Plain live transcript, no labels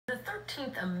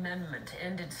13th Amendment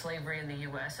ended slavery in the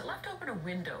U.S., it left open a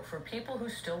window for people who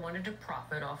still wanted to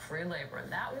profit off free labor.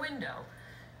 And that window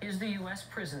is the U.S.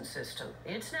 prison system.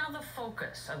 It's now the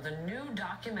focus of the new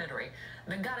documentary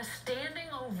that got a standing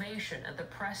ovation at the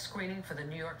press screening for the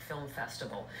New York Film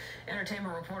Festival.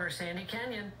 Entertainment reporter Sandy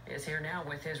Kenyon is here now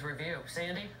with his review.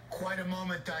 Sandy? Quite a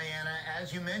moment, Diana.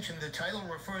 As you mentioned, the title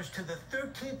refers to the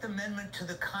 13th Amendment to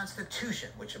the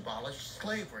Constitution, which abolished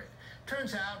slavery.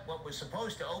 Turns out what was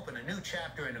supposed to open a new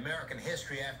chapter in American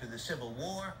history after the Civil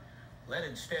War led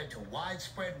instead to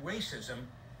widespread racism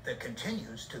that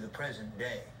continues to the present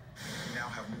day. We now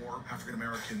have more African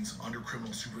Americans under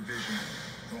criminal supervision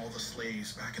than all the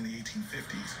slaves back in the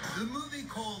 1850s. The movie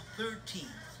called 13th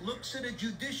looks at a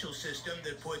judicial system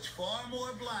that puts far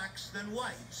more blacks than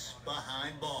whites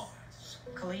behind bars.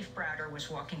 Khalif Browder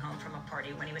was walking home from a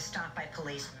party when he was stopped by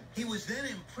police. He was then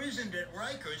imprisoned at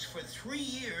Rikers for 3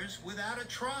 years without a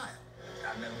trial.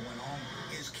 I never went home.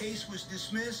 His case was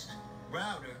dismissed.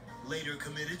 Browder later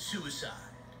committed suicide.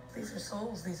 These are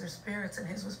souls, these are spirits, and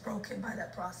his was broken by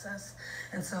that process.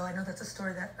 And so I know that's a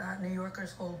story that New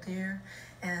Yorkers hold dear,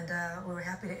 and we were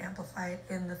happy to amplify it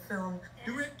in the film.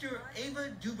 Director Ava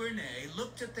DuVernay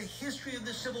looked at the history of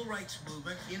the civil rights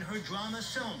movement in her drama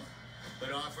Selma,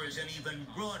 but offers an even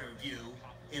broader view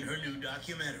in her new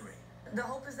documentary. The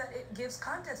hope is that it gives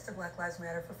context to Black Lives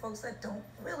Matter for folks that don't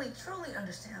really, truly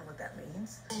understand what that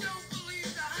means. Don't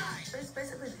believe the hype! It's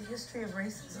basically the history of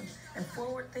racism, and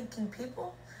forward-thinking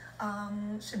people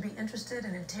should be interested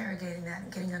in interrogating that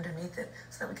and getting underneath it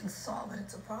so that we can solve it.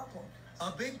 It's a problem.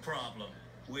 A big problem,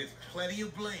 with plenty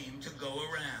of blame to go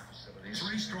around.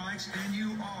 3 strikes and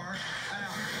you are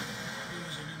out. It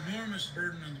was an enormous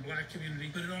burden on the black community,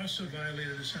 but it also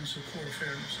violated a sense of core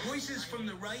fairness. Voices from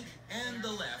the right and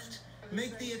the left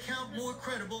make the account more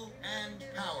credible and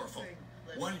powerful.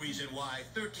 One reason why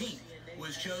 13th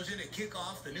was chosen to kick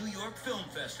off the New York Film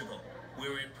Festival,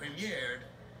 where it premiered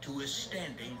to a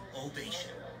standing ovation.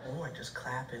 We weren't just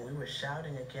clapping, we were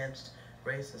shouting against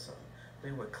racism.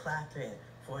 We were clapping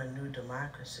for a new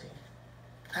democracy.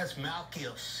 That's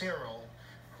Malkiel Cyril,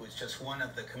 who is just one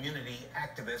of the community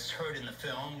activists heard in the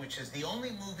film, which is the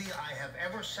only movie I have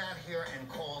ever sat here and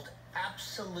called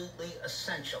absolutely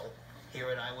essential here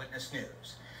at Eyewitness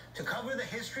News. To cover the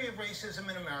history of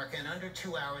racism in America in under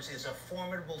 2 hours is a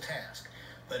formidable task.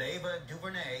 But Ava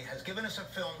DuVernay has given us a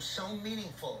film so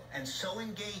meaningful and so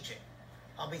engaging,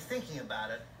 I'll be thinking about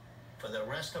it for the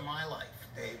rest of my life.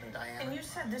 Dave and Diana. And you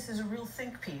said this is a real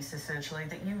think piece, essentially,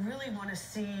 that you really want to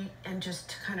see and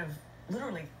just kind of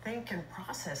literally think and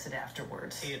process it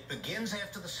afterwards. It begins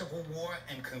after the Civil War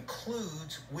and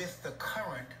concludes with the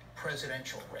current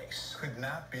presidential race. Could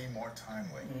not be more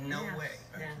timely. No way.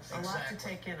 Yeah. Exactly. A lot to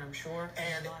take in, I'm sure.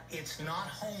 And it's not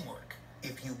homework.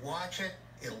 If you watch it,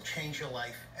 it'll change your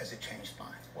life as it changed mine.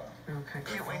 Well, Okay.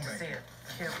 Can't wait to see it.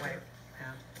 Can't wait.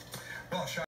 Yeah. well,